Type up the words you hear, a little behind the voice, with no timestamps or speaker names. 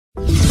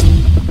Guys,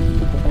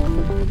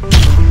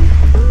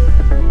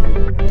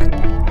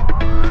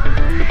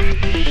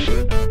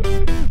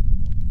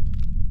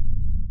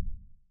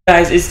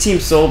 it's Team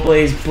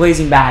SoulBlaze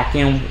blazing back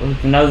in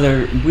with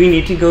another We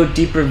Need to Go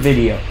Deeper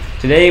video.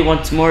 Today,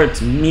 once more,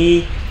 it's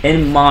me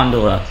and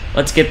Mandala.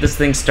 Let's get this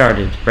thing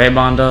started. Right,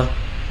 Mandala?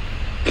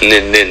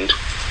 Nin.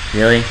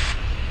 Really?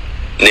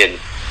 Nin.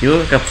 You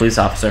look like a police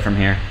officer from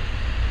here.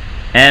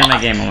 And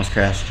my game almost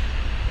crashed.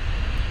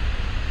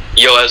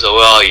 Yo, Ezel,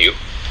 where are you?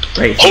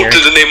 Right Hold here. to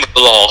the name of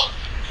the law.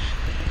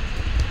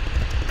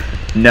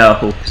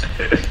 No.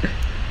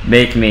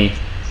 Make me.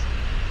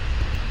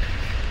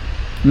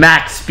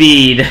 Max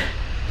speed.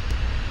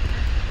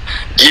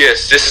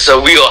 Yes, this is a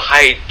real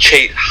high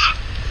chase.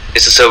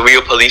 This is a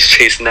real police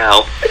chase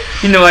now.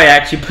 You know I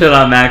actually put it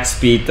on max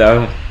speed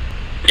though.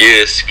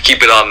 Yes,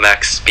 keep it on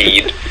max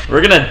speed.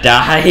 We're gonna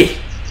die.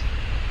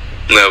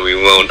 No, we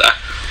won't.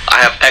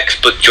 I have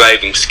expert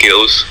driving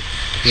skills.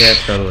 Yeah,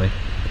 totally.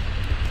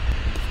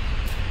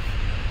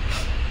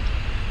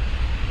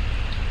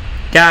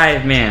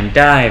 Dive, man.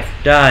 Dive.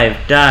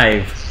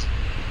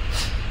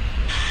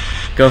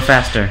 Go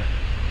faster.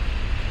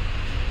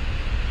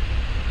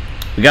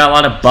 We got a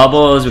lot of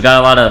bubbles. We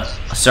got a lot of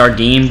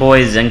sardine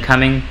boys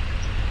incoming.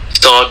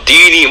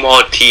 Sardini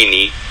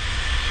Martini.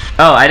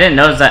 Oh, I didn't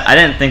notice that. I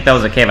didn't think that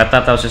was a cave. I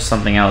thought that was just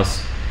something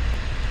else.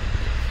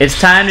 It's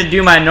time to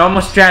do my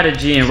normal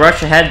strategy and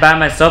rush ahead by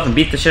myself and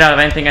beat the shit out of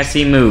anything I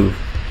see move.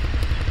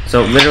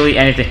 So literally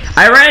anything.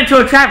 I ran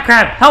into a trap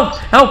crab. Help!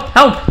 No,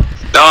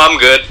 I'm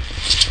good.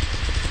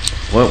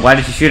 Why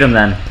did you shoot him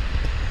then?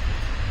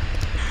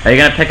 Are you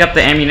gonna pick up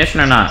the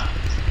ammunition or not?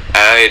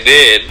 I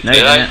did. No,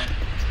 you didn't.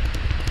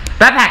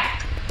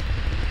 Backpack!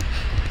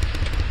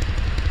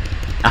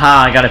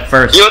 Aha, I got it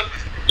first. You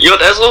know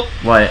what, Ezel?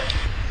 What?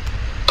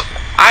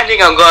 I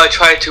think I'm gonna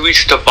try to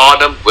reach the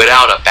bottom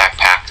without a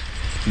backpack.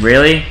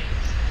 Really?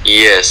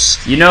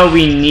 Yes. You know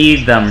we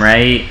need them,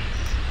 right?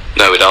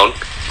 No, we don't.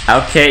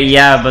 Okay,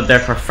 yeah, but they're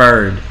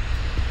preferred.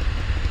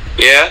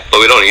 Yeah, but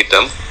we don't need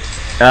them.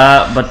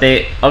 But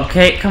they...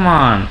 Okay, come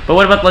on. But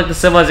what about, like, the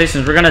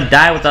civilizations? We're gonna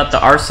die without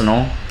the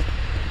arsenal.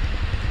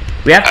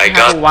 We have to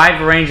have a wide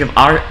range of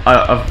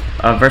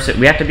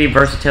we have to be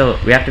versatile.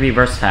 We have to be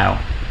versatile.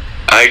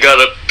 I got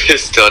a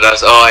pistol.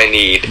 That's all I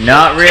need.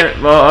 Not really.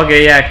 Well,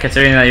 okay, yeah.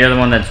 Considering that you're the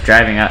one that's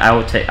driving,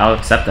 I'll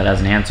accept that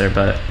as an answer,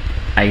 but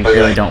I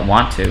really don't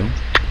want to.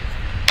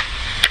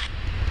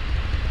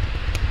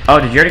 Oh,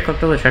 did you already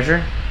collect all the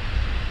treasure?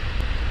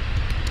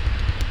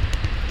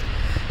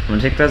 I'm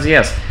gonna take those.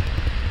 Yes.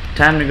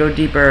 Time to go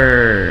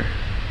deeper.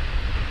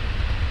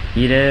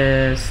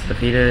 Fetus, the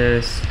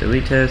fetus,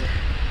 deletus.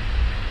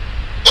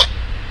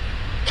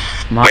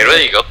 Wait,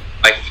 where you go?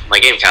 My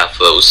game kind of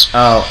froze.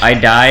 Oh, I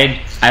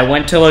died. I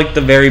went to like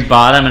the very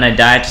bottom and I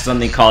died to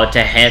something called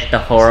to hit the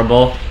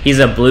horrible. He's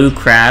a blue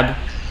crab.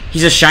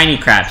 He's a shiny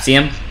crab. See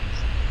him?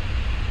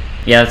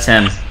 Yeah, that's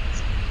him.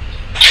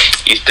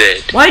 He's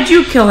dead. Why'd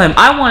you kill him?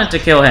 I wanted to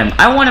kill him.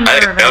 I wanted my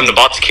revenge. I'm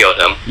about to kill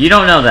him. You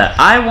don't know that.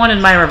 I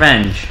wanted my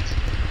revenge.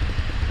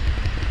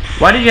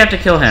 Why did you have to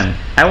kill him?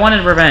 I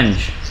wanted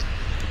revenge.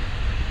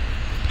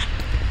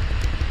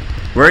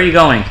 Where are you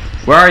going?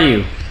 Where are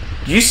you?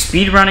 Did you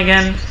speed run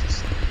again?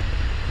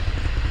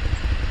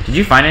 Did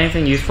you find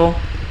anything useful?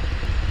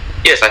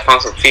 Yes, I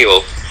found some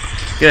fuel.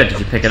 Good. Did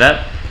you pick it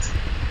up?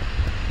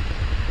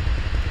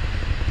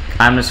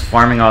 I'm just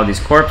farming all these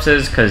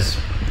corpses because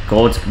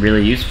gold's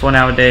really useful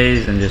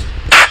nowadays, and just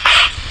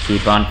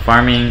keep on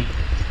farming.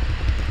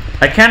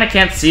 I kind of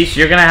can't see, so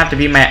you're gonna have to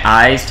be my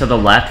eyes to the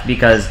left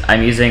because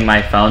I'm using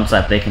my phone so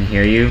that they can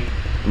hear you,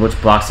 which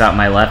blocks out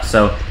my left.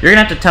 So you're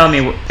gonna have to tell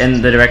me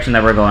in the direction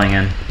that we're going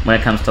in when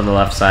it comes to the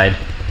left side.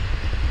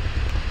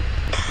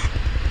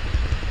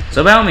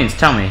 So by all means,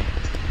 tell me.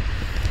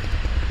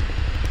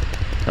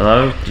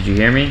 Hello? Did you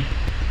hear me?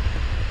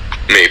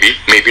 Maybe,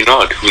 maybe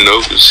not. Who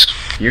knows?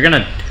 You're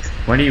gonna...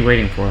 What are you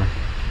waiting for?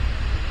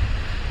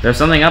 There's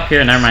something up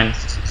here. Never mind.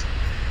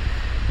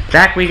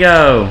 Back we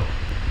go.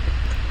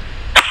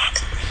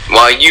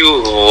 While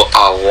you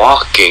are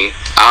walking,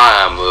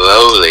 I'm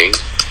rolling.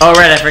 Oh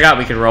right, I forgot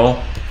we could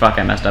roll. Fuck,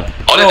 I messed up.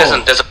 Oh,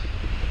 there's a...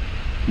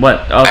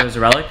 What? Oh, there's a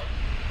relic?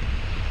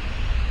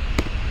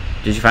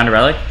 Did you find a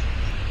relic?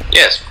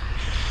 Yes.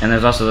 And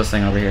there's also this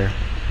thing over here.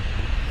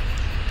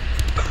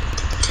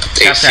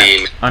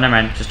 AC. Oh, never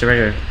mind. Just a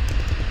regular.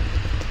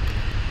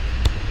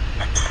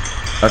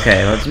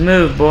 Okay, let's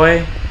move,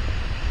 boy.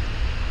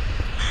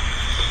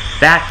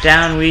 Back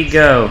down we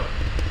go.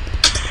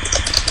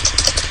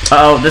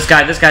 Uh-oh, this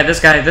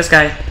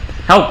guy.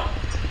 Help!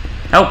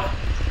 Help!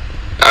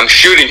 I'm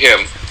shooting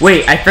him.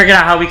 Wait, I figured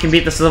out how we can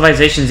beat the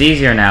civilizations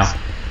easier now.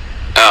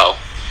 Oh.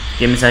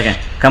 Give me a second.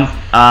 Come,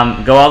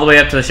 go all the way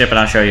up to the ship and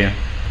I'll show you.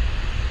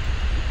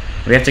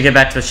 We have to get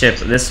back to the ship.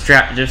 This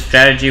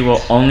strategy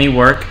will only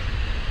work.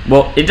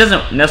 Well, it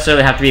doesn't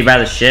necessarily have to be by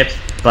the ship,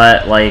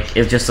 but like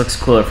it just looks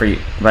cooler for you.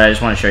 But I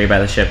just want to show you by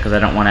the ship because I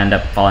don't want to end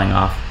up falling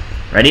off.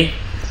 Ready?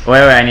 Wait,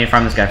 I need to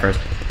farm this guy first.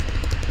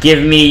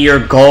 Give me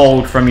your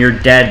gold from your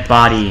dead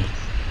body.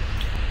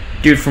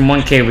 Dude, from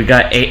one cave we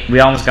got 8. We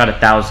almost got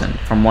 1,000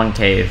 from one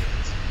cave.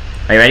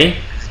 Are you ready?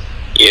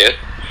 Yeah.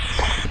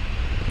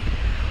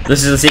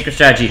 This is the secret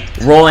strategy.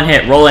 Roll and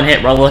hit, roll and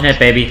hit, roll and hit,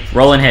 baby.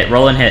 Roll and hit,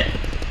 roll and hit.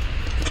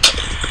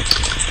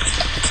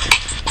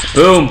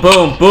 Boom,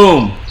 boom,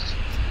 boom.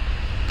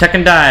 Tuck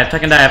and dive,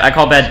 tuck and dive. I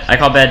call bed, I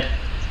call bed.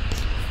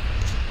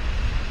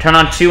 Turn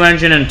on 2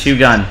 engine and 2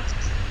 gun.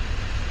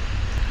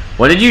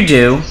 What did you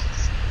do?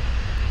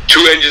 2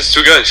 engines,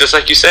 2 guns, just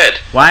like you said.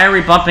 Why are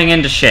we bumping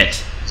into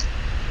shit?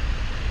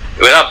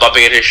 We're not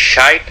bumping into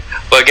shite,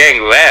 we're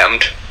getting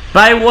rammed.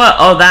 By what?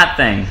 Oh, that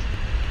thing.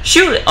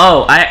 Shoot!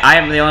 Oh, I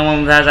am the only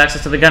one that has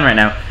access to the gun right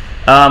now.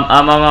 Bang,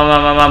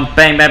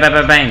 bang,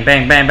 bang, bang, bang,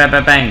 bang, bang, bang,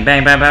 bang, bang,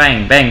 bang, bang,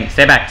 bang, bang.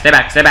 Stay back, stay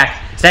back, stay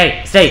back.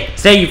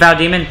 Stay, you foul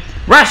demon.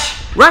 Rush!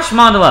 Rush,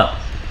 Mandala!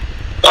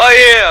 I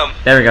am!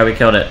 There we go, we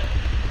killed it.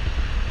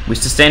 We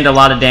sustained a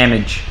lot of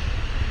damage.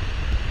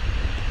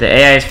 The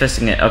AI is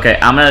fisting it. Okay,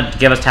 I'm gonna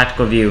give us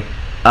tactical view.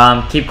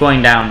 Keep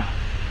going down.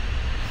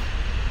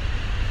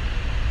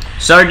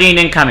 Sardine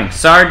incoming.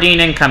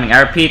 Sardine incoming.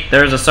 I repeat,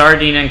 there's a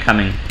sardine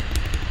incoming.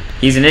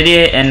 He's an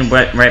idiot and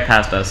right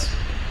past us.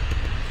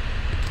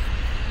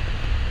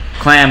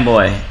 Clam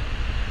boy.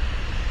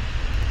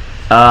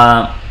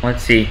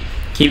 Let's see.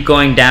 Keep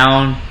going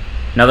down.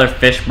 Another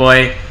fish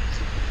boy.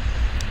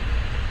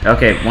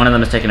 Okay, one of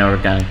them is taking over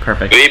gun.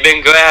 Perfect. We've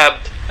been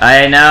grabbed.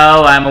 I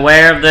know, I'm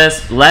aware of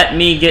this. Let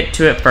me get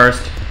to it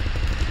first.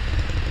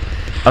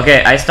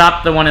 Okay, I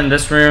stopped the one in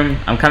this room.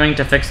 I'm coming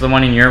to fix the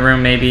one in your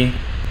room, maybe.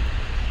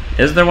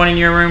 Is there one in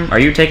your room? Are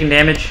you taking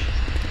damage?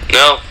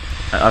 No.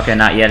 Okay,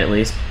 not yet at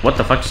least. What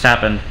the fuck just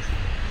happened?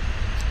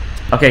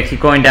 Okay,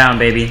 keep going down,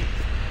 baby.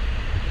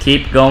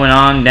 Keep going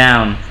on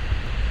down.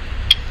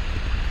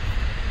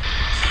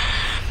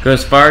 Go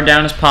as far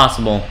down as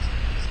possible.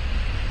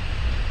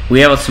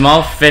 We have a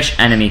small fish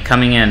enemy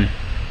coming in.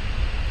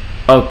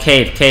 Oh,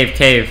 cave, cave,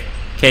 cave,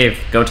 cave.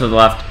 Go to the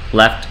left.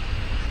 Left.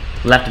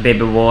 Left, baby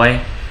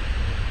boy.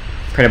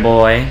 Pretty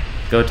boy.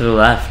 Go to the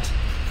left.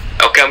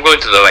 Okay, I'm going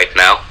to the right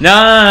now.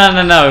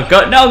 No.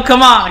 Go, no,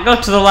 come on. Go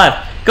to the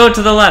left. Go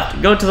to the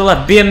left. Go to the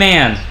left. Be a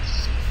man.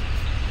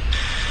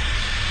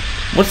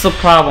 What's the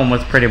problem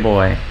with pretty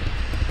boy?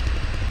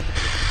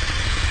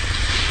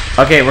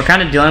 Okay, we're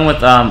kind of dealing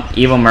with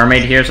evil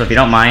mermaid here, so if you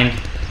don't mind,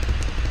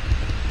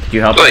 could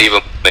you help us? What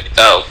evil mermaid?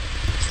 Oh.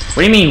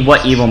 What do you mean,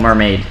 what evil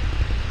mermaid?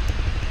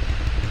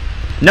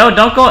 No,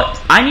 don't go.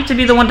 I need to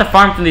be the one to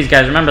farm from these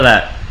guys. Remember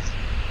that.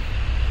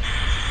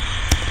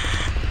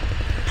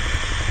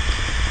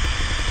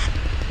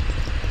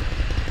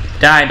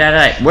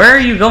 Die. Where are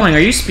you going? Are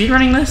you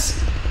speedrunning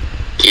this?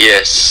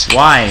 Yes.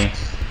 Why?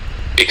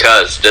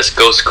 Because this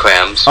ghost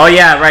crams. Oh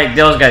yeah, right,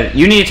 those guys.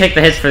 You need to take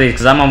the hits for these,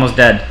 because I'm almost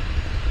dead.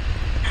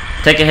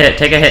 Take a hit,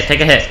 take a hit, take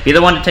a hit. Be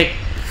the one to take...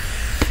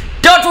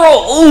 Dodge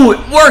roll! Ooh, it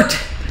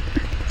worked!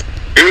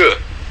 Ugh.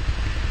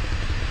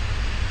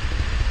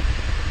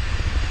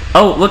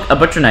 Oh, look, a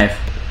butcher knife.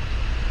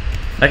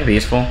 That could be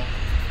useful.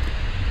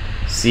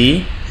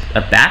 See?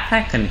 A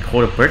backpack can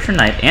hold a butcher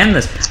knife and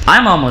this.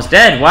 I'm almost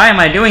dead. Why am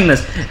I doing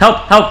this?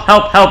 Help, help,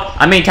 help,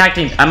 help. I'm being tag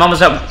teamed. I'm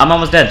almost up. I'm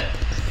almost dead.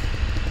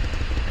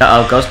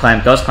 Uh-oh, ghost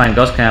clam, ghost clam,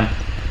 ghost clam.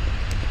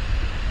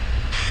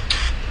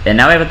 And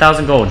now we have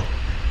 1,000 gold.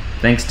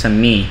 Thanks to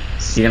me.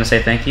 You gonna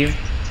say thank you?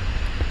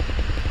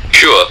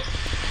 Sure.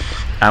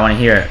 I wanna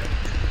hear it.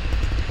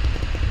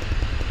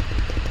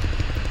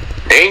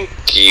 Thank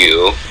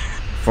you.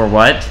 For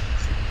what?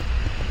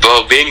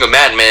 For being a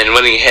madman and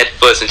running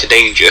headfirst into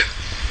danger.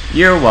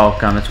 You're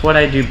welcome. It's what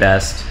I do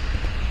best.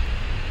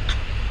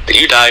 Did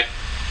you die?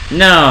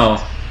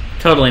 No.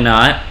 Totally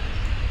not.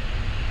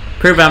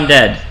 Prove I'm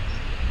dead.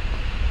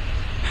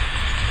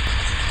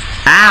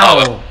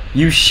 Ow! Oh.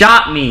 You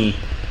shot me!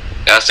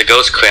 That's the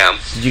ghost cram.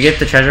 Did you get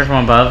the treasure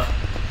from above?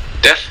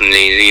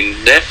 Definitely,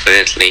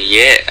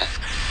 yeah.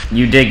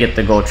 You did get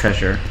the gold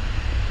treasure.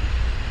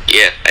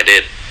 Yeah, I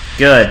did.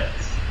 Good.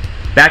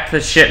 Back to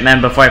the ship,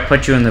 man, before I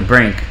put you in the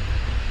brink.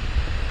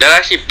 That'll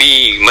actually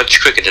be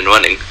much quicker than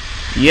running.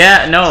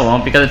 Yeah, no, it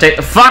won't, because it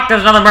takes... Fuck,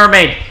 there's another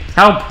mermaid!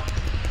 Help!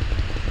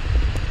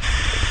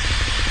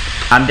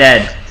 I'm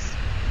dead.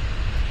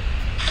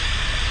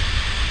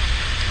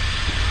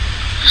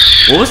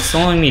 What was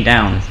slowing me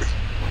down?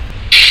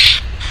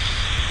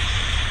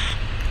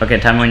 Okay,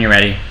 tell me when you're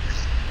ready.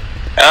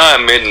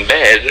 I'm in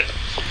bed.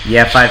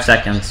 Yeah, 5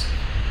 seconds.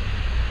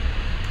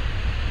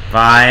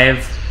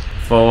 5,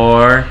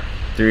 4,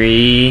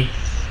 3,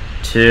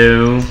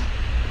 2,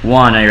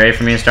 1. Are you ready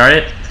for me to start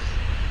it?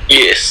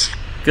 Yes.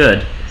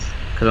 Good.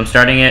 Because I'm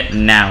starting it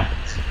now.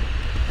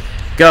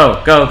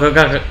 Go, go, go,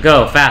 go, go,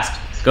 go, fast.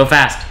 Go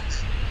fast.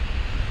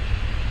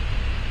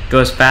 Go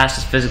as fast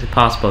as physically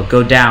possible.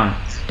 Go down,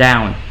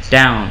 down,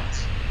 down.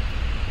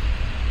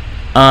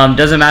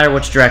 Doesn't matter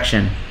which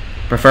direction.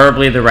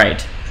 Preferably the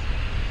right.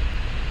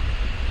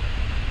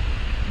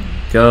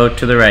 Go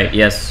to the right.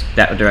 Yes,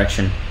 that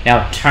direction.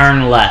 Now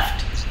turn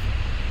left.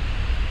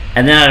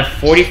 And then at a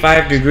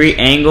 45-degree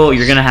angle,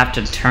 you're gonna have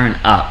to turn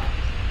up.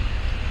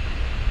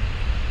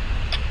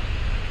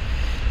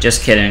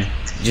 Just kidding.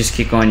 Just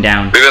keep going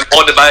down. We've been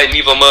spotted by an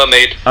evil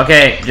mermaid.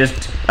 Okay,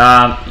 just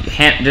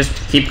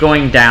keep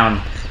going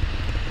down.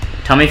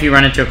 Tell me if you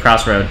run into a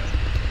crossroad.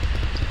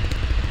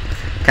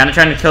 Kind of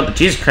trying to kill the...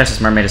 Jesus Christ,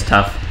 this mermaid is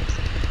tough.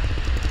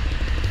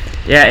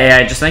 Yeah,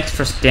 AI, just thanks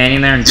for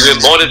standing there and... You've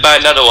been spotted by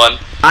another one.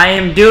 I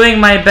am doing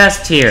my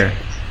best here.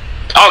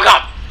 Oh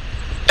god!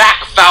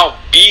 Back, foul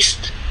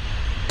beast!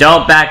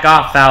 Don't back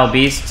off, foul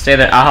beast. Stay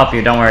there. I'll help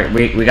you. Don't worry.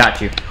 We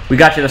got you. We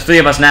got you. There's 3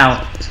 of us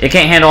now. It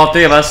can't handle all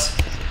 3 of us.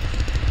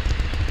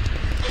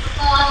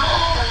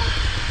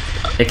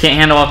 It can't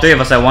handle all 3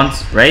 of us at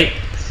once, right?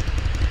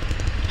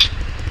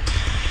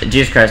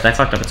 Jesus Christ, I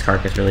fucked up its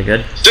carcass really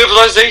good.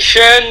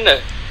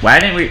 Civilization! Why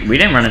didn't we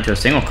didn't run into a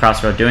single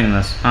crossroad doing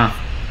this? Huh.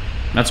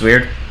 That's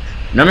weird.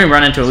 Normally we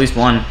run into at least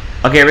one.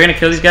 Okay, we're gonna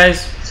kill these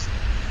guys?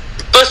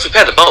 First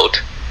prepare the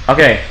boat.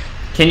 Okay.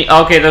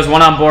 Okay, there's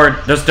one on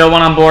board. There's still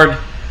one on board.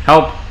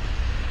 Help.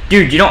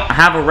 Dude, you don't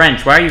have a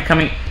wrench. Why are you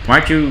coming? Why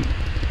aren't you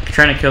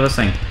trying to kill this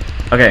thing?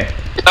 Okay.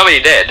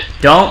 Somebody dead.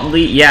 Don't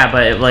leave. Yeah,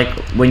 but like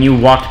when you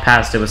walked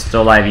past, it was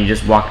still alive. And you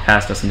just walked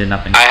past us and did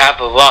nothing. I have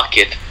a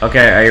rocket.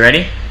 Okay, are you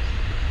ready?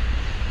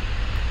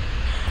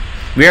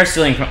 We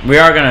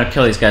are gonna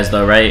kill these guys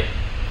though, right?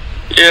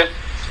 Yeah.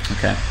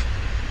 Okay.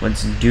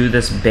 Let's do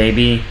this,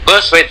 baby.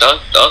 First, wait,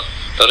 don't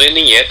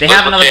anything yet. They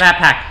have another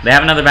backpack. They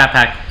have another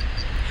backpack.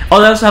 Oh,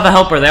 they also have a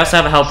helper. They also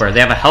have a helper. They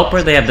have a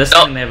helper. They have this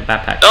thing. And they have a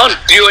backpack. Don't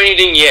do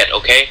anything yet,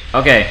 okay?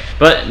 Okay,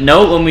 but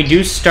no. When we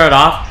do start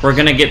off, we're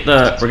gonna get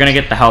the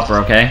helper.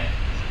 Okay.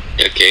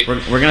 Okay.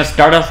 We're gonna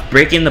start off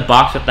breaking the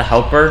box with the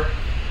helper,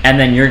 and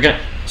then you're gonna.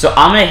 So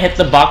I'm gonna hit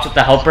the box with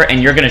the helper,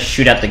 and you're gonna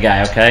shoot at the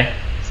guy. Okay.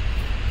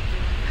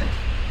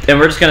 And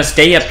we're just gonna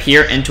stay up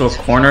here into a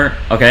corner.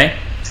 Okay.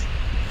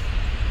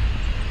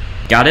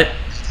 Got it.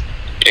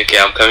 Okay,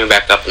 I'm coming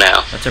back up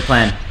now. That's our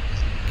plan.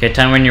 Okay,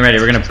 tell me when you're ready.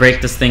 We're gonna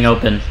break this thing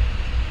open.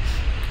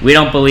 We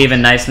don't believe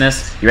in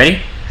niceness. You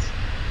ready?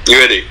 You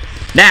ready?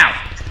 Now!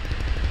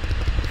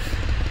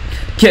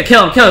 Kill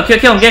him,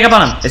 gang up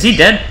on him. Is he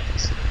dead?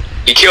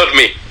 He killed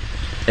me.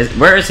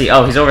 Where is he?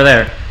 Oh, he's over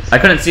there. I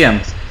couldn't see him.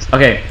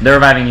 Okay, they're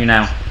reviving you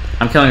now.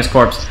 I'm killing his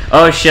corpse.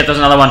 Oh shit, there's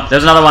another one.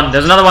 There's another one.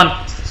 There's another one.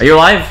 Are you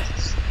alive?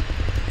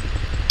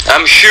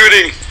 I'm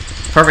shooting.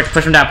 Perfect.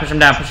 Push him down, push him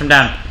down, push him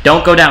down.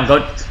 Don't go down.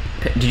 Go.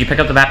 Did you pick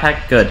up the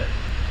backpack? Good.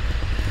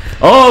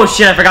 Oh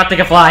shit, I forgot they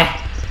can fly.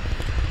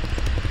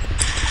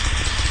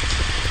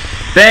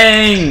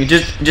 Bang!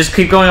 Just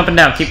keep going up and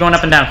down. Keep going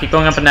up and down. Keep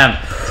going up and down.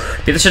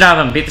 Beat the shit out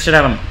of him. Beat the shit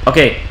out of him.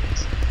 Okay.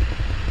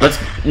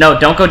 No,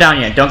 don't go down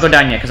yet. Don't go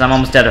down yet, because I'm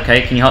almost dead,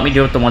 okay? Can you help me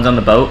deal with the ones on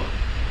the boat?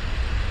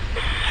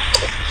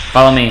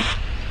 Follow me.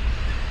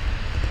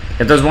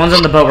 If there's ones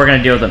on the boat, we're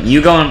gonna deal with them.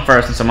 You go in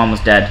first, since I'm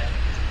almost dead.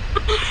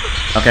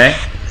 Okay?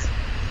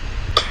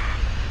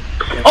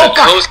 Oh,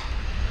 fuck!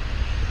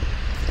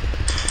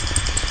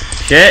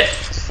 Shit.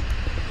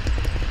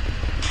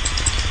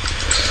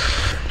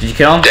 Did you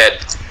kill him? Dead.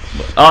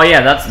 Oh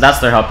yeah, that's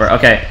their helper.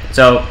 Okay,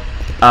 so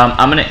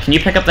can you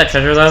pick up that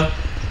treasure though?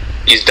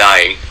 He's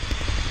dying.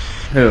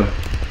 Who?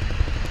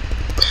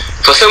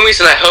 For some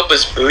reason, I hope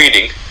is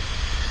bleeding.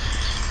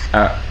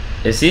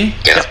 Is he?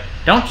 Yeah.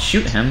 Don't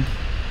shoot him.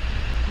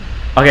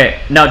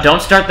 Okay, no,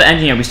 don't start the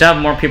engine yet. We still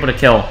have more people to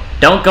kill.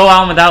 Don't go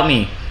on without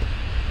me.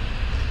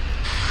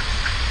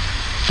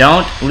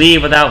 Don't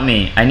leave without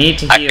me. I need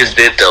to heal. I just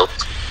did though.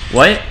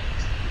 What?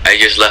 I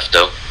just left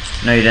though.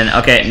 No, you didn't.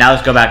 Okay, now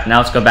let's go back. Now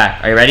let's go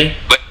back. Are you ready?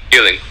 What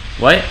healing?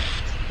 What?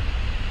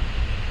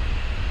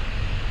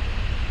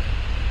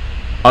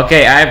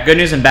 Okay, I have good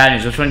news and bad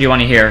news. Which one do you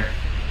want to hear?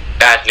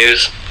 Bad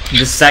news.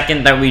 The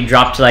second that we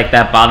drop to like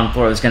that bottom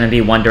floor, there's gonna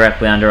be one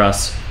directly under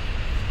us.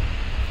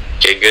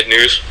 Okay, good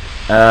news.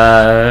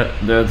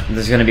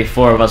 There's gonna be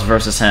 4 of us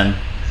versus him.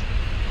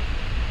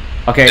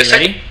 Okay, you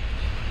ready?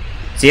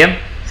 See him?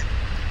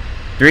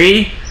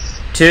 3,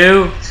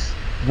 2,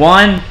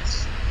 1,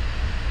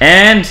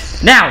 and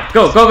now!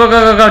 Go, go, go,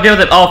 go, go, go, deal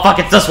with it. Oh, fuck,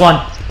 it's this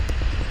one.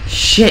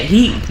 Shit,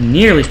 he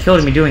nearly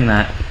killed me doing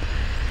that.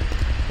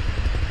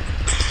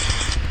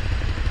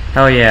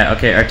 Hell yeah.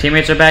 Okay, our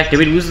teammates are back. Did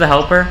we lose the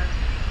helper?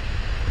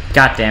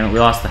 God damn it, we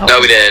lost the helper. No,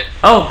 we didn't.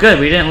 Oh, good,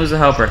 we didn't lose the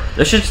helper.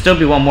 There should still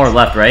be one more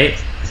left,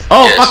 right?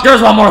 Oh, yes. Fuck,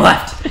 there's one more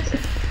left!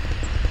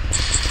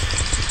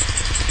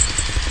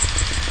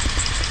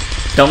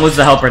 Don't lose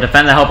the helper.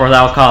 Defend the helper at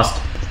all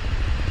cost.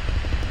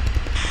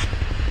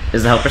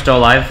 Is the helper still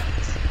alive?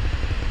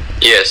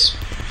 Yes.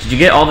 Did you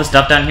get all the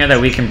stuff down here that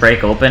we can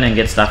break open and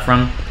get stuff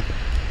from?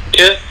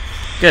 Yeah.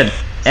 Good.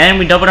 And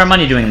we doubled our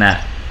money doing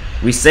that.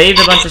 We saved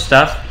a bunch of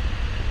stuff,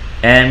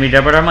 and we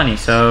doubled our money,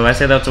 so I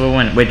say that's a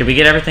win. Wait, did we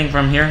get everything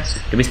from here?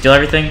 Did we steal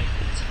everything?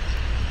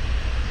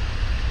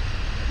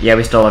 Yeah,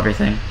 we stole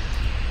everything.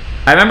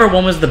 I remember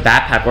one was the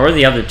backpack. What were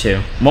the other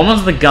 2? One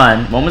was the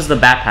gun, one was the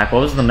backpack,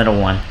 what was the middle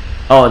one?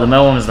 Oh, the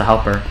middle one was the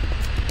helper.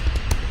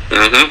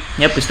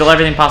 Mm-hmm. Yep, we stole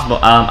everything possible.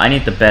 I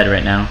need the bed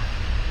right now.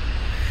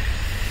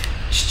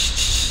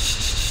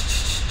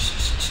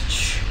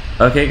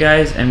 Okay,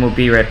 guys, and we'll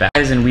be right back.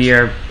 Guys, and we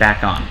are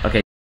back on.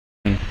 Okay,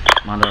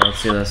 Mandala,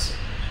 let's do this.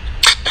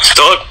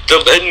 Start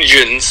the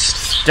engines.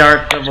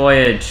 Start the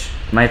voyage.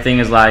 My thing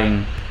is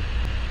lagging.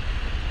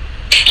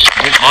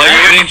 Did Are I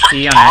you green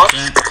T on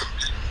accident?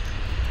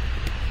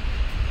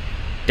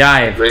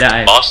 Dive,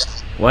 dive.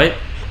 Boss? What?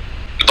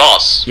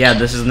 Boss. Yeah,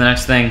 this is the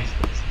next thing.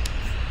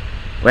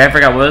 Wait, I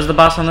forgot. What is the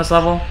boss on this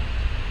level?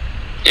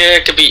 Yeah,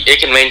 it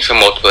can range from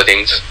multiple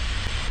things.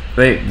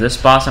 Wait, this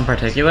boss in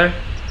particular?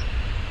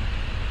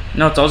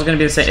 No, it's always gonna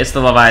be the same. It's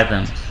the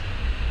Leviathan.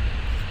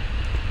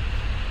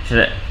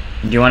 Should I?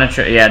 Do you want to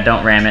try? Yeah,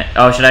 don't ram it.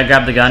 Oh, should I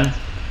grab the gun?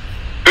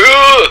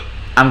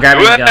 I'm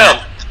grabbing the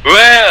gun.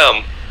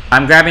 Ram!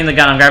 I'm grabbing the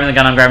gun. I'm grabbing the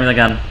gun. I'm grabbing the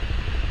gun.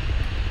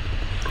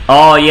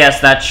 Oh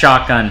yes, that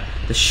shotgun.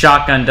 The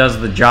shotgun does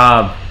the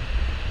job.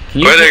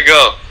 Can you? Where'd it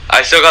go?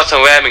 I still got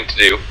some ramming to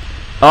do.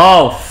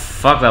 Oh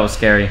fuck, that was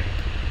scary.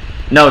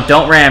 No,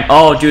 don't ram.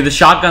 Oh, dude, the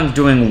shotgun's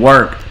doing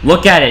work.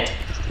 Look at it.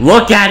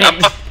 Look at I'm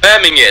it. not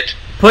ramming it.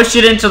 Push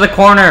it into the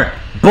corner.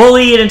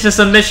 Bully it into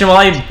submission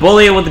while you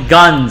bully it with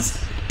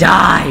guns.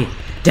 Die.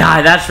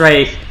 Die. That's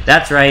right.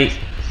 That's right.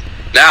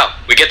 Now,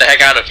 we get the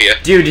heck out of here.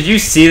 Dude, did you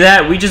see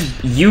that?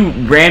 You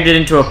rammed it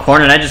into a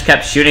corner and I just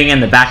kept shooting in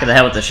the back of the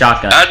head with the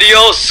shotgun.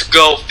 Adios,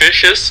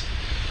 goldfishes.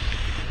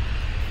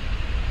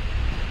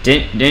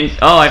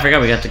 Oh, I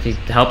forgot we got to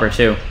help her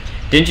too.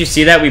 Didn't you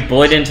see that? We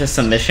bullied into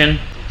submission.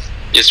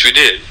 Yes, we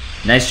did.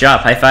 Nice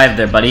job. High five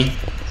there, buddy.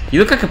 You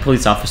look like a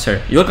police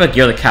officer. You look like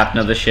you're the captain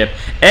of the ship.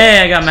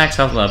 Hey, I got max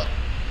health up.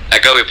 I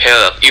got repair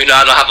up, even though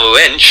I don't have a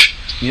wrench.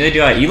 Neither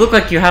do I. You look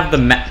like you have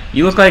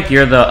you look like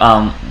you're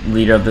the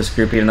leader of this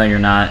group, even though you're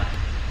not.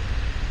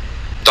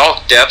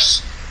 Dark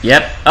depths.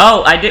 Yep.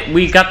 Oh, I did.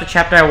 We got the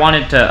chapter I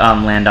wanted to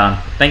land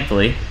on,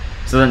 thankfully.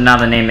 So that now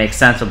the name makes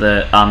sense of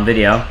the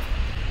video.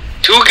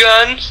 2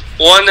 guns,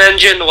 1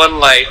 engine, 1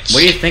 light. What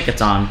do you think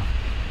it's on?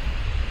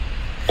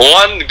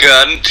 1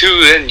 gun, 2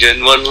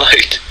 engine, 1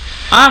 light.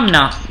 I'm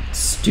not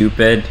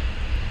stupid.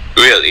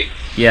 Really?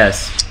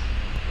 Yes.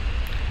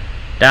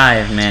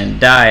 Dive, man.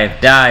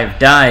 Dive, dive,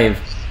 dive.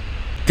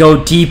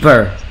 Go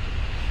deeper.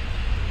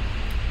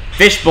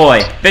 Fish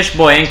boy. Fish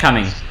boy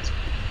incoming.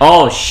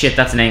 Oh, shit.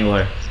 That's an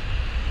angler.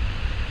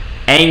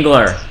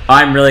 Angler.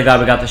 I'm really glad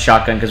we got the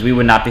shotgun because we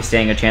would not be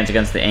standing a chance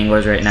against the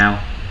anglers right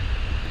now.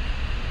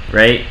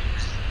 Right?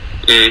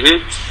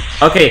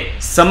 Mm-hmm. Okay,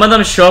 some of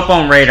them show up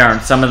on radar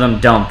and some of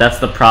them don't. That's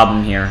the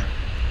problem here.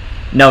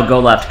 No, go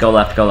left, go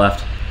left, go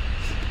left.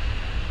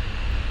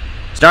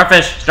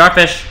 Starfish,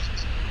 starfish.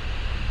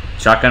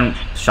 Shotgun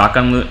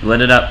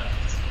lit it up.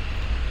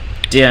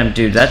 Damn,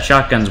 dude, that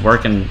shotgun's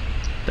working.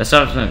 That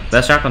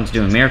shotgun's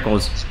doing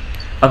miracles.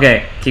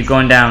 Okay, keep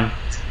going down.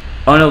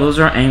 Oh no, those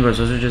aren't anglers.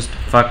 Those are just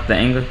fuck the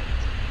angler.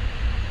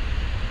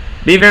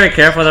 Be very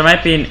careful. There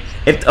might be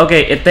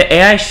if the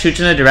AI shoots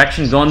in a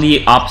direction, go in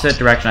the opposite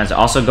direction. As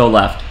also go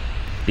left,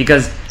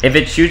 because if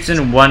it shoots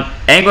in one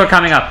angler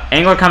coming up,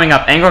 angler coming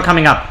up, angler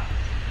coming up.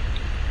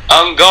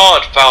 On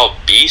guard, foul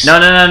beast. No,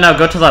 no, no, no.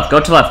 Go to the left. Go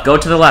to the left. Go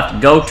to the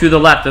left. Go to the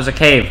left. There's a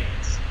cave.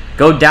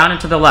 Go down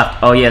and to the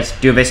left. Oh yes,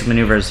 do evasive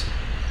maneuvers.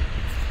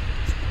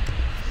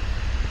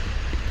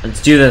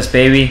 Let's do this,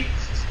 baby.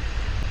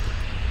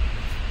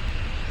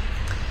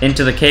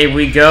 Into the cave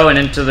we go, and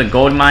into the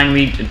gold mine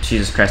we...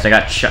 Jesus Christ, I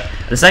got shot.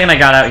 The second I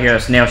got out here, a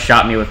snail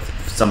shot me with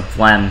some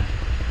phlegm.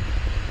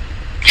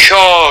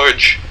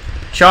 Charge!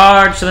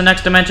 Charge to the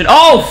next dimension.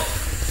 Oh,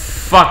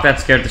 fuck, that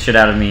scared the shit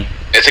out of me.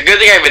 It's a good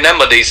thing I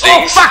remember these Oh,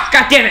 things. fuck,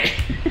 god damn it!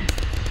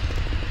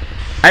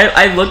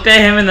 I looked at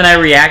him and then I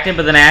reacted,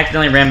 but then I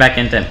accidentally ran back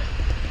into him.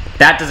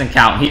 That doesn't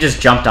count. He just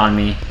jumped on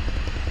me.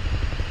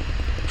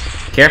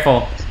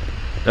 Careful.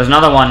 There's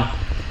another one.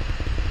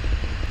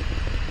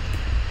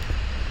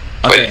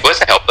 Okay. Wait, where's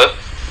the helper?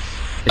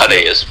 Oh, there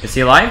he is. Is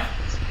he alive?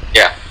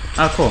 Yeah.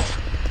 Oh, cool.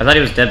 I thought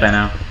he was dead by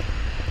now.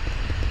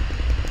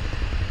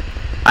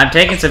 I'm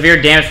taking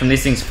severe damage from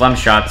these things' phlegm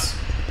shots.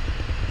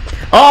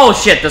 Oh,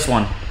 shit, this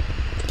one.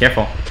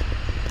 Careful.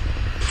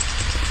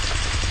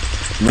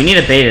 We need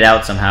to bait it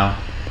out somehow.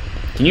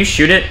 Can you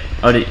shoot it?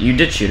 Oh, you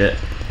did shoot it.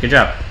 Good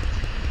job.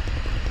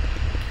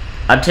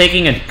 I'm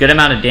taking a good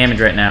amount of damage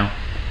right now.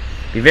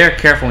 Be very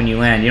careful when you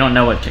land. You don't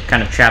know what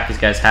kind of trap these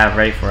guys have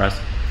ready for us.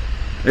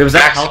 Wait, was that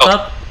Max health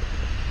up?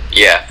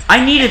 Yeah.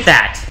 I needed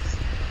that.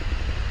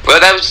 Well,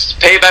 that was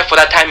payback for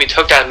that time you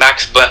took that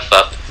max breath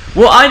up.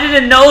 Well, I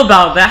didn't know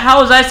about that.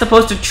 How was I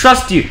supposed to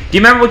trust you? Do you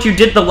remember what you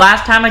did the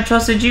last time I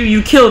trusted you?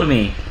 You killed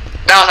me.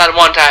 That was that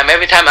one time.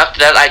 Every time after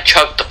that, I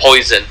chugged the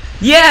poison.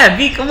 Yeah,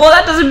 well,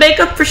 that doesn't make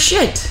up for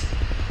shit.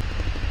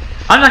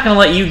 I'm not gonna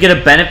let you get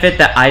a benefit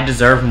that I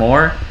deserve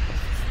more.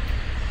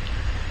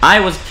 I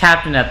was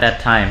captain at that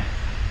time.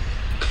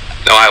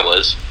 No, I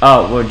was.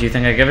 Oh, well, do you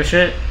think I give a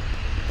shit?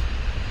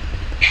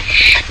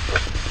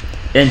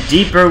 And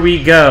deeper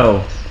we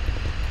go.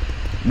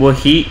 Will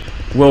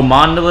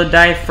Mandala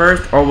die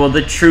first, or will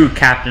the true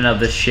captain of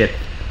the ship,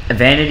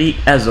 Vanity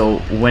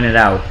Ezel, win it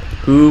out?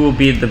 Who will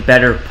be the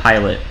better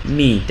pilot?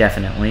 Me,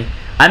 definitely.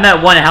 I'm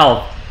at 1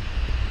 health.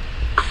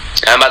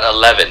 I'm at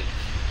 11.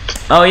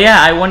 Oh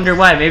yeah, I wonder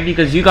why. Maybe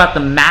because you got the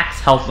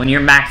max health when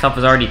your max health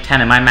was already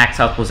 10 and my max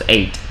health was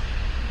 8.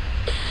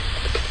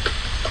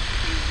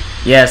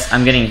 Yes,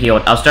 I'm getting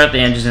healed. I'll start the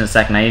engines in a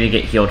second. I need to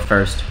get healed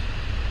first.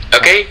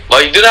 Okay,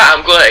 while you do that,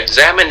 I'm gonna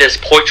examine this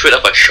portrait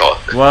of a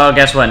shark. Well,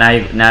 guess what?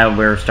 Now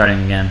we're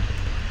starting again.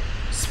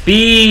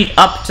 Speed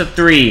up to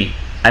 3.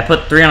 I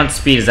put 3 on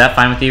speed. Is that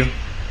fine with you?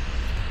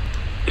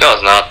 No,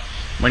 it's not.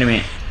 What do you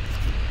mean?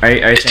 Are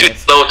you It's saying too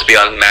slow to be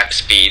on max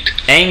speed.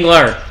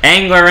 Angler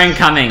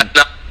incoming.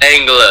 Not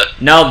angler.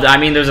 No, I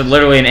mean there's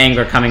literally an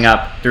angler coming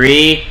up.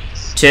 3,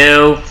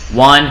 2,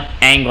 1,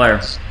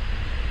 angler.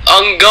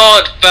 On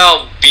guard,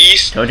 foul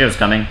beast. Told you it was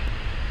coming.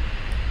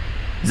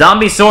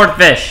 Zombie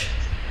swordfish.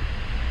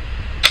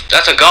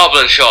 That's a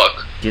goblin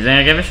shark. Do you think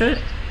I give a shit?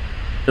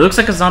 It looks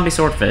like a zombie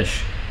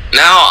swordfish.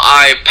 Now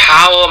I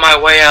power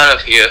my way out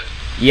of here.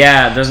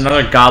 Yeah, there's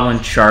another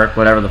goblin shark,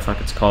 whatever the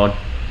fuck it's called.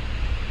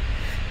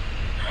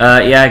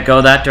 Yeah,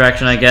 go that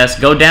direction, I guess.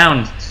 Go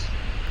down.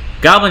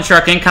 Goblin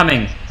shark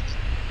incoming.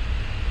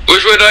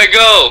 Which way do I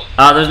go?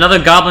 There's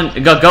another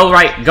goblin. Go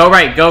right. Go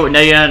right. Go.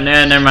 No, yeah,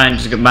 no, never mind.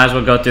 Just might as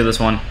well go through this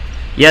one.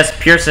 Yes,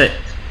 pierce it.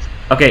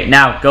 Okay,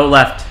 now go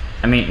left.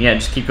 I mean, yeah,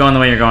 just keep going the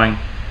way you're going.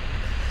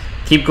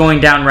 Keep going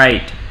down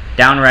right.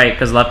 Down right,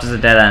 because left is a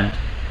dead end.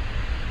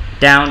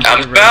 Down.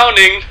 I'm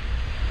drowning.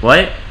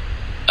 What?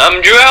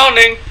 I'm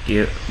drowning.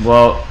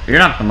 Well, you're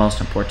not the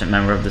most important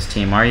member of this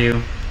team, are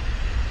you?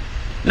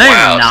 No,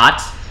 wow. You're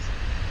not.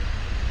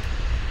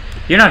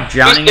 You're not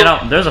drowning at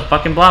all. There's a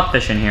fucking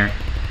blobfish in here.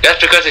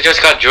 That's because it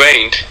just got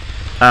drained.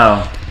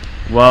 Oh.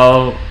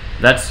 Well,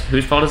 that's...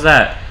 Whose fault is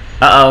that?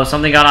 Uh-oh,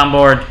 something got on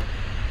board.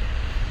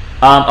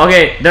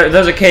 Okay,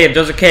 there's a cave.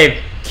 There's a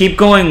cave. Keep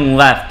going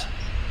left.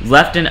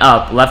 Left and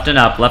up. Left and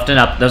up. Left and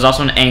up. There's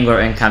also an angler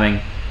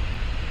incoming.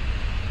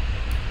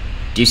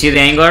 Do you see the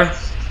angler?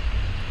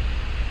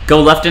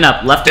 Go left and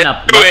up. Left and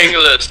up. Two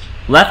anglers.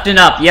 Left and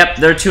up. Yep,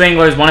 there are 2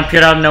 anglers. One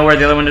appeared out of nowhere.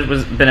 The other one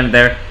was been in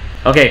there.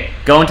 Okay,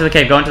 go into the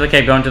cave. Go into the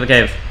cave. Go into the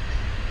cave.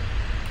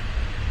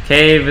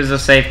 Cave is a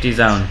safety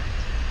zone.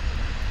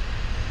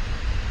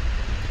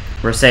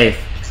 We're safe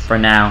for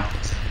now.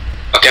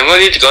 Okay, I'm gonna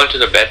need to go into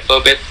the bed for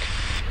a bit.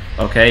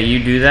 Okay,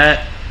 you do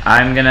that.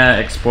 I'm gonna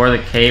explore the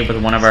cave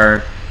with one of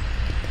our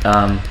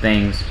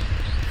things.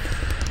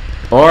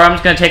 Or I'm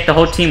just gonna take the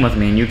whole team with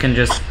me and you can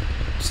just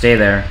stay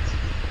there.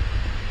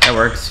 That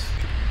works.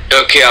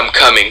 Okay, I'm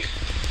coming.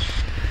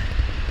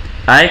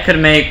 I could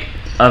make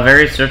a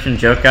very certain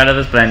joke out of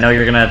this, but I know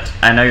you're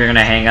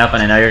gonna hang up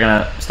and I know you're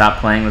gonna stop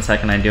playing the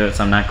second I do it,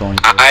 so I'm not going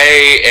to.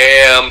 I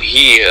am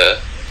here.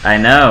 I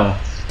know.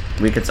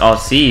 We could all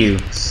see you.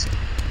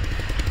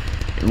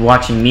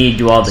 Watching me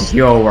do all the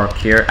hero work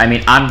here. I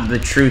mean, I'm the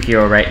true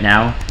hero right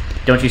now.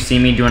 Don't you see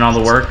me doing all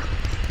the work?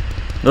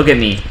 Look at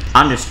me.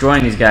 I'm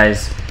destroying these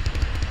guys.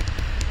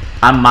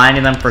 I'm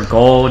mining them for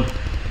gold.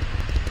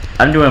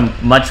 I'm doing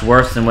much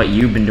worse than what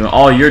you've been doing.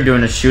 All you're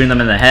doing is shooting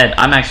them in the head.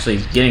 I'm actually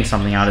getting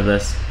something out of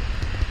this.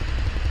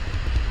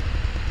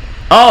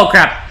 Oh,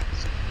 crap.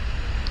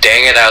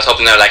 Dang it, I was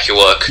hoping that would like your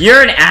work.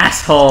 You're an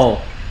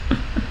asshole.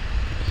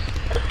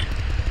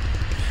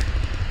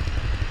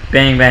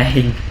 Bang,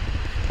 bang.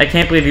 I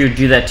can't believe you would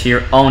do that to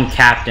your own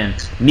captain.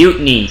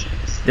 Mutiny.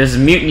 There's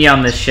mutiny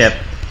on this ship.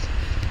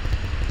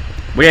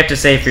 What do you have to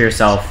say for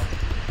yourself?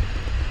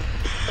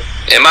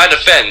 In my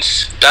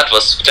defense, that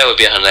would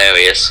be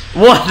hilarious.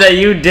 What, that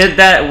you did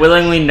that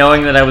willingly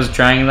knowing that I was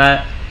trying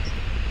that?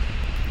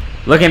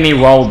 Look at me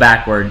roll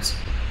backwards.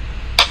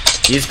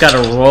 You just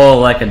gotta roll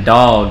like a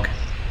dog.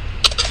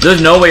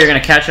 There's no way you're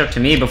gonna catch up to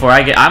me before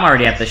I'm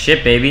already at the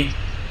ship, baby.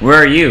 Where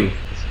are you?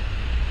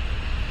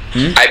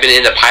 I've been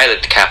in the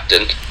pilot,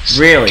 Captain.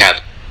 Really?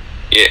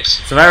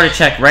 Yes. So if I were to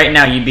check right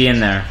now, you'd be in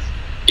there.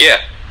 Yeah.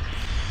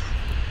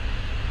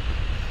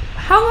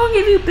 How long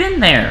have you been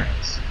there?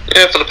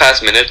 Yeah, for the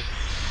past minute.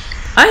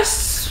 I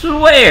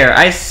swear,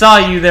 I saw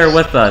you there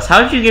with us.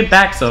 How did you get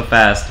back so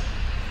fast?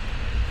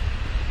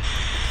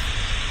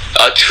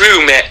 A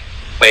true man.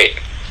 Wait.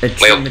 A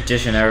true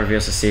magician never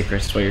reveals the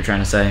secrets, is what you're trying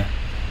to say.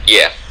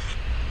 Yeah.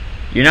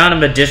 You're not a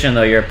magician,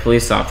 though. You're a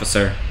police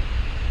officer.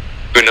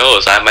 Who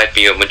knows? I might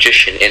be a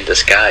magician in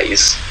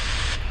disguise.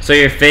 So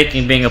you're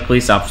faking being a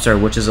police officer,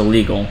 which is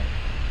illegal.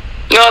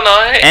 No.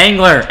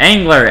 Angler!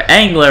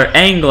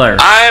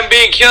 I am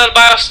being killed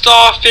by a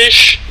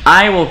starfish.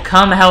 I will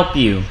come help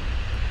you.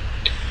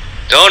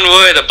 Don't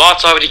worry, the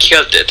bots already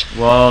killed it.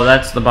 Well,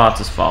 that's the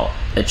bots' fault.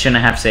 It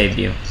shouldn't have saved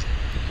you.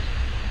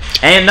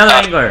 And another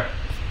angler.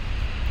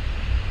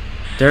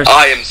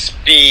 I am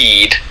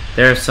speed.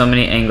 There are so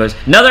many anglers.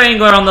 Another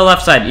angler on the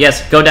left side.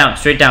 Yes, go down.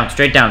 Straight down.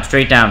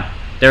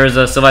 There is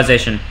a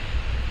civilization.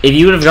 If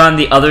you would have gone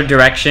the other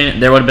direction,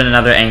 there would have been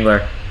another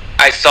angler.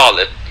 I saw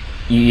it.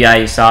 Yeah,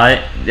 you saw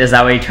it? Is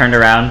that why you turned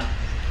around?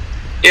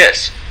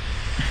 Yes.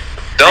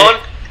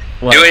 Don't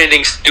do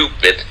anything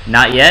stupid.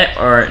 Not yet,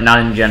 or not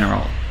in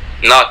general?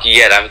 Not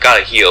yet. I've got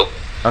to heal.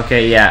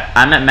 Okay, yeah.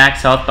 I'm at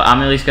max health, but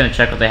I'm at least going to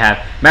check what they have.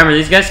 Remember,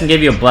 these guys can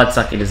give you a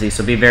blood-sucking disease,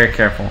 so be very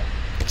careful.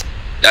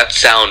 That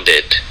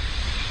sounded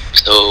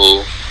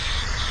so...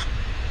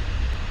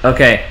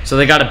 Okay, so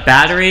they got a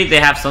battery, they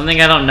have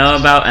something I don't know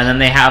about, and then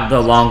they have the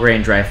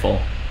long-range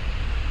rifle.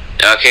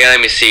 Okay, let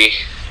me see.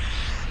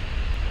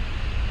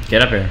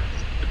 Get up here.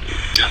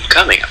 I'm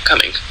coming.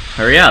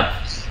 Hurry up.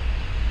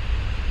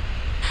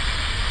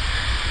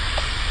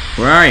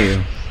 Where are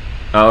you?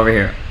 Oh, over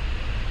here.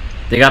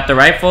 They got the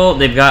rifle.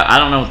 They've got, I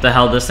don't know what the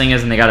hell this thing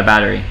is, and they got a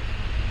battery.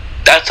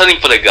 That's something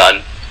for the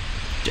gun.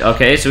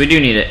 Okay, so we do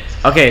need it.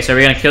 Okay, so are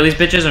we gonna kill these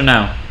bitches or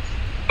no?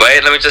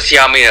 Wait, let me just see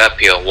how many are up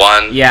here.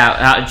 1.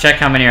 Yeah, check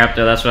how many are up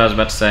there. That's what I was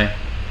about to say.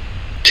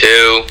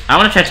 2. I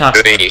want to try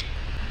talking. 3.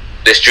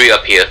 There's 3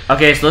 up here.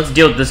 Okay, so let's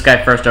deal with this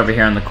guy first over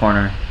here in the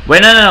corner.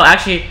 Wait, no.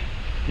 Actually,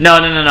 no.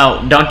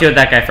 Don't deal with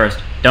that guy first.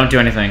 Don't do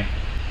anything.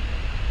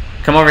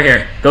 Come over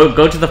here.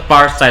 Go to the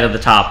far side of the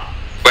top.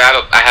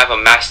 I have a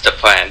master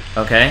plan.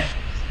 Okay.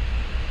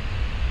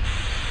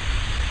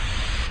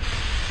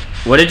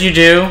 What did you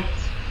do?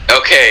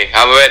 Okay,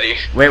 I'm ready.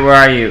 Wait, where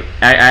are you?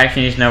 I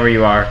actually need to know where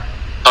you are.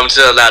 Come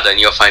to the ladder and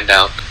you'll find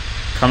out.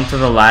 Come to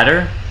the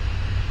ladder?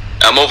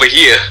 I'm over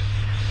here.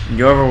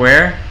 You over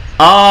where?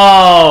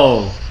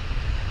 Oh!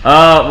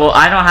 Well,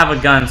 I don't have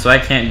a gun, so I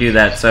can't do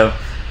that, so...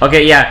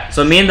 Okay, yeah,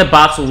 so me and the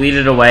bots will lead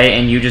it away,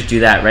 and you just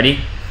do that. Ready?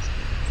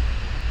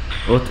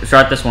 We'll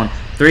start this one.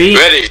 3...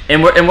 Ready.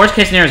 In worst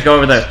case scenarios, go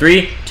over there.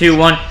 3, 2,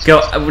 1,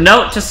 go.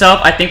 Note to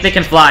self, I think they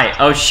can fly.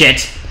 Oh,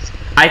 shit.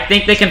 I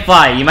think they can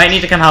fly. You might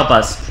need to come help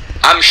us.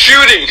 I'm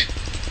shooting!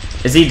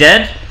 Is he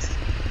dead?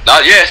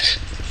 Not yet.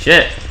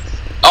 Shit.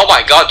 Oh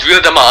my god, 3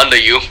 of them are under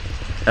you.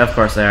 Of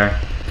course they are.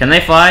 Can they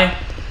fly?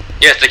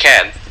 Yes, they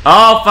can.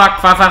 Oh, fuck.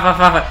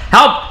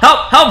 Help!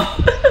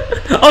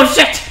 Oh,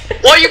 shit!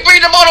 Why are you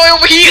bringing them all the way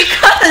over here?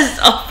 Because!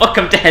 Oh, fuck,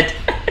 I'm dead.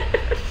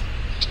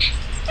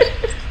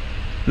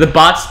 The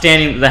bot's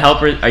standing, the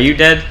helper, are you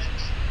dead?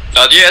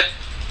 Not yet.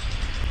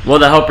 Well,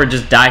 the helper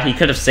just died. He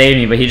could have saved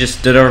me, but he just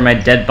stood over my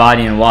dead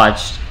body and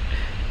watched.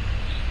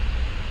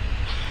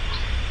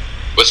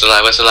 Where's the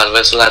ladder?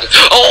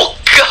 Oh,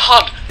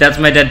 God! That's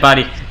my dead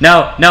body.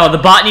 No, the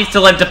bot needs to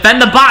live. Defend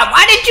the bot!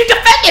 Why didn't you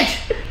defend it?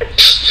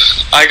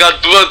 I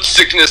got blood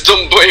sickness,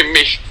 don't blame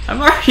me. I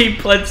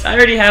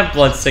already have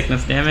blood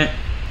sickness, damn it.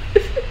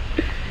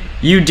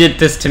 You did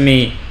this to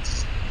me.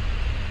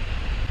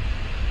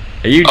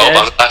 Are you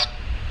dead? Oh,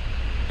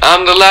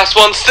 I'm the last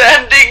one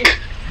standing!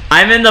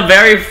 I'm in the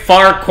very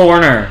far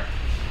corner.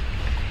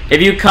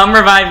 If you come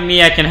revive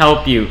me, I can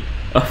help you.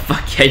 Oh,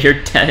 fuck yeah,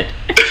 you're dead.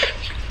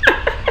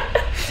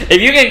 If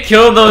you can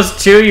kill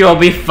those 2, you'll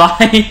be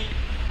fine.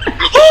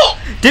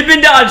 Dip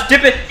and dodge,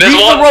 dip it.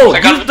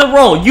 Use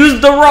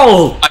the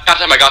roll.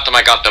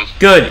 I got them.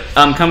 Good.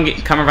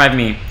 Come revive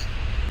me.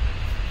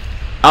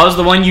 I was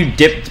the one you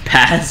dipped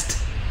past.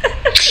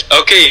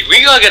 Okay,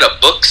 we gotta get a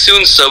book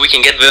soon so we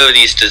can get rid of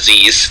these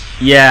disease.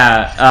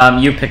 Yeah,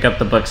 you pick up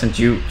the book since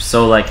you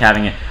so like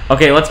having it.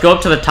 Okay, let's go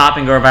up to the top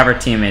and go revive our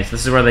teammates.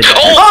 This is where they.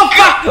 Oh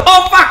fuck!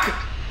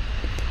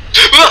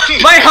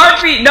 Run! My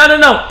heartbeat!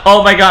 No!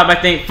 Oh my god, my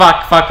thing.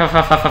 Fuck.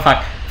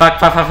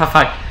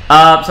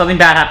 Something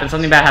bad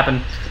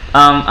happened.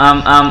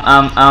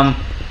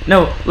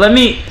 No, let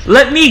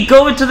me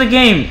go into the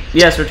game.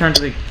 Yes, return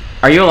to the.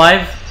 Are you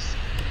alive?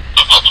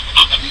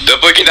 They're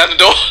breaking down the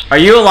door. Are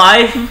you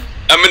alive?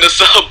 I'm in the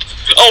sub.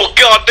 Oh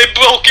god, they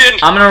broke in.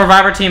 I'm gonna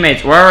revive our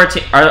teammates. Where are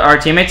our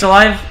teammates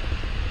alive?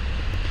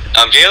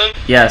 Jalen?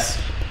 Yes.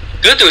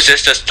 Good news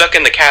is they're stuck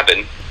in the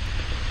cabin.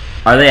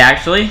 Are they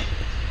actually?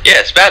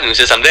 Yes, bad news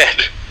is I'm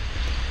dead.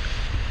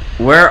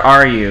 Where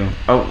are you?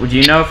 Oh, do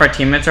you know if our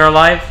teammates are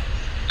alive?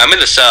 I'm in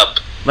the sub.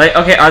 Like,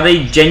 okay, are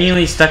they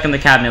genuinely stuck in the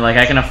cabinet? Like,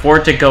 I can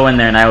afford to go in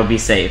there and I will be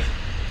safe.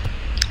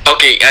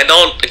 Okay, I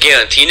don't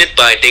guarantee it,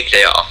 but I think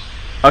they are.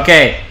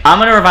 Okay, I'm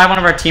gonna revive one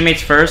of our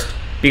teammates first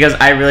because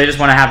I really just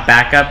want to have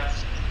backup.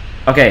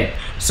 Okay,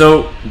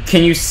 so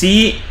can you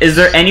see? Is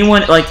there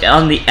anyone like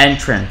on the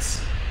entrance?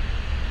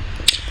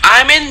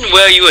 I'm in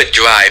where you would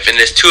drive, and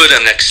there's 2 of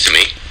them next to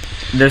me.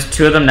 There's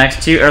 2 of them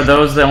next to you. Are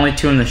those the only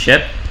 2 in the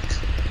ship?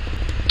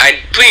 I'm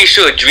pretty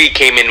sure 3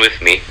 came in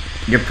with me.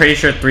 You're pretty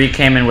sure 3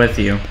 came in with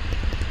you?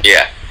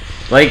 Yeah.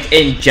 Like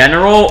in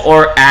general,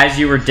 or as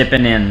you were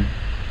dipping in?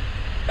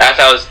 As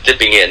I was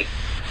dipping in.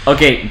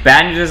 Okay,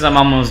 bad news is I'm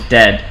almost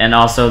dead, and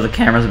also the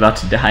camera's about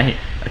to die.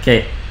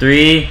 Okay,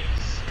 3,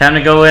 time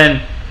to go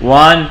in.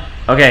 1,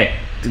 okay,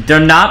 they're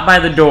not by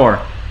the door.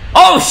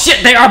 Oh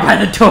shit, they are by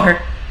the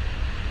door!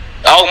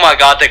 Oh my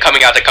god, they're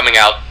coming out.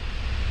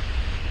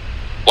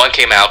 1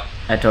 came out.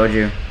 I told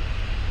you.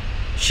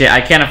 Shit,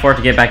 I can't afford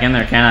to get back in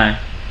there, can I?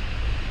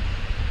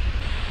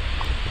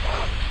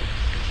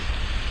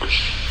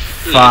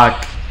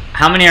 Fuck.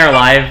 How many are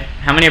alive?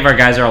 How many of our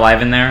guys are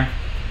alive in there?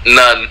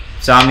 None.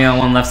 So I'm the only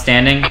one left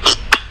standing?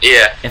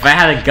 Yeah. If I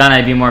had a gun,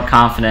 I'd be more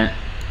confident.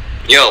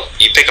 Yo,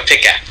 you pick a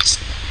pickaxe.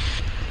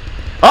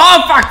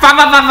 Oh, fuck!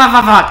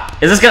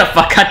 Is this gonna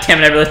fuck? God damn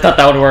it, I really thought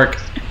that would work.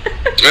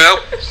 Well.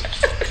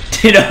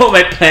 Do you know what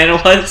my plan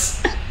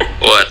was?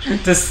 What?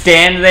 To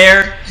stand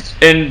there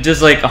and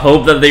just like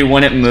hope that they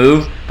wouldn't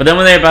move. But then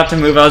when they were about to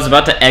move, I was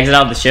about to exit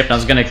out of the ship and I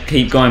was gonna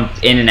keep going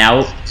in and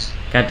out.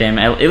 God damn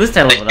it, at least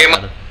I leveled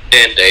up.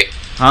 Didn't they?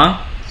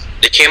 Huh?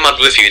 They came out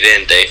with you,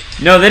 didn't they?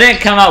 No, they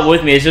didn't come out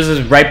with me. It's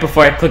just right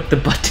before I clicked the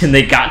button,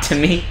 they got to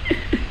me.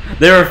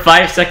 They were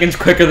 5 seconds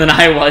quicker than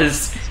I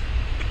was.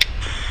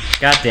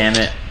 God damn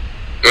it.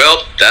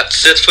 Well,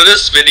 that's it for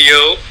this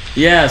video.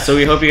 Yeah, so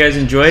we hope you guys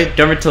enjoyed.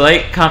 Don't forget to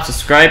like, comment,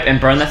 subscribe,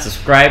 and burn that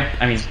subscribe.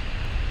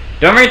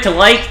 Don't forget to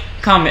like,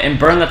 comment, and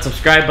burn that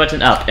subscribe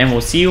button up. And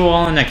we'll see you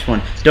all in the next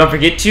one. Don't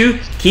forget to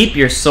keep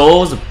your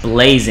souls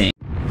blazing.